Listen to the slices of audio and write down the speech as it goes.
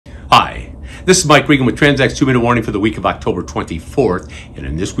Hi, this is Mike Regan with TransAct's 2-Minute Warning for the week of October 24th. And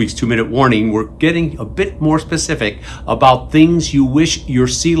in this week's 2-Minute Warning, we're getting a bit more specific about things you wish your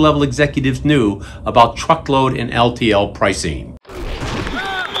C-level executives knew about truckload and LTL pricing.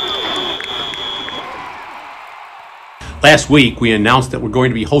 Last week, we announced that we're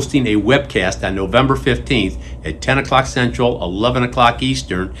going to be hosting a webcast on November 15th at 10 o'clock Central, 11 o'clock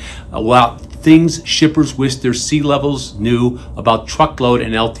Eastern, about things shippers wish their C-levels knew about truckload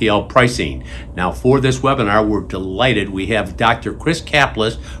and LTL pricing. Now, for this webinar, we're delighted. We have Dr. Chris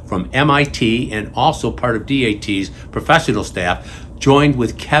Caplice from MIT and also part of DAT's professional staff, joined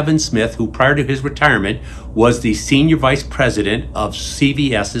with Kevin Smith, who prior to his retirement was the Senior Vice President of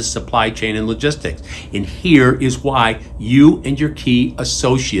CVS's Supply Chain and Logistics. And here is why you and your key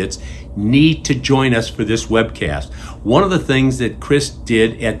associates need to join us for this webcast. One of the things that Chris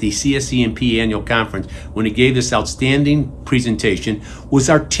did at the CSE&P annual conference when he gave this outstanding presentation was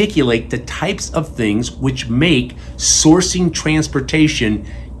articulate the types of things which make sourcing transportation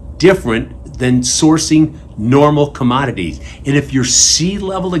different than sourcing normal commodities. And if your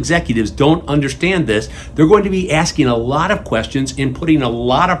C-level executives don't understand this, they're going to be asking a lot of questions and putting a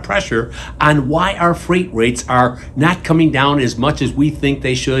lot of pressure on why our freight rates are not coming down as much as we think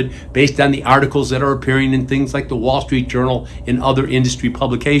they should based on the articles that are appearing in things like the Wall Street Journal and other industry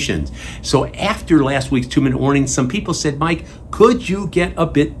publications. So after last week's 2-Minute Warning, some people said, Mike, could you get a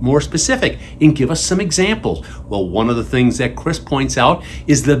bit more specific and give us some examples? Well, one of the things that Chris points out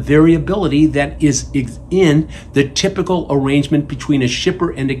is the variability that is in the typical arrangement between a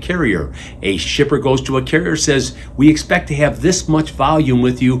shipper and a carrier. A shipper goes to a carrier, says, we expect to have this much volume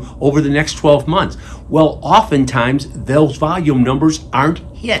with you over the next 12 months. Well, oftentimes those volume numbers aren't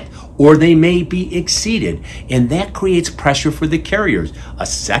hit, or they may be exceeded, and that creates pressure for the carriers. A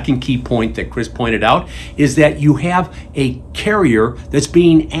second key point that Chris pointed out is that you have a carrier that's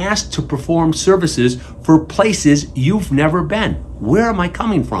being asked to perform services for places you've never been. Where am I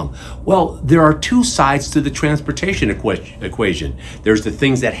coming from? Well, there are two sides to the transportation equation. There's the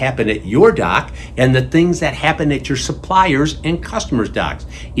things that happen at your dock and the things that happen at your suppliers and customers' docks.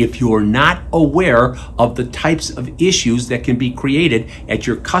 If you're not aware of the types of issues that can be created at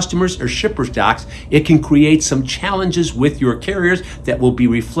your customers or shippers' docks, it can create some challenges with your carriers that will be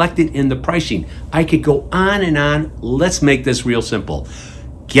reflected in the pricing. I could go on and on. Let's make this real simple.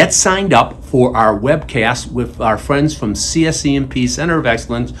 Get signed up for our webcast with our friends from CSE&P Center of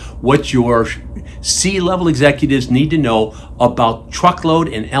Excellence, what your C-level executives need to know about truckload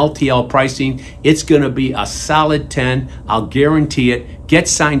and LTL pricing. It's going to be a solid 10. I'll guarantee it. Get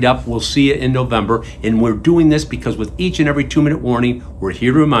signed up. We'll see you in November. And we're doing this because with each and every 2-minute warning, we're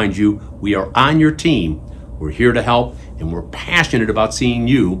here to remind you we are on your team. We're here to help, and we're passionate about seeing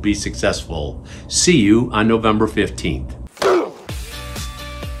you be successful. See you on November 15th.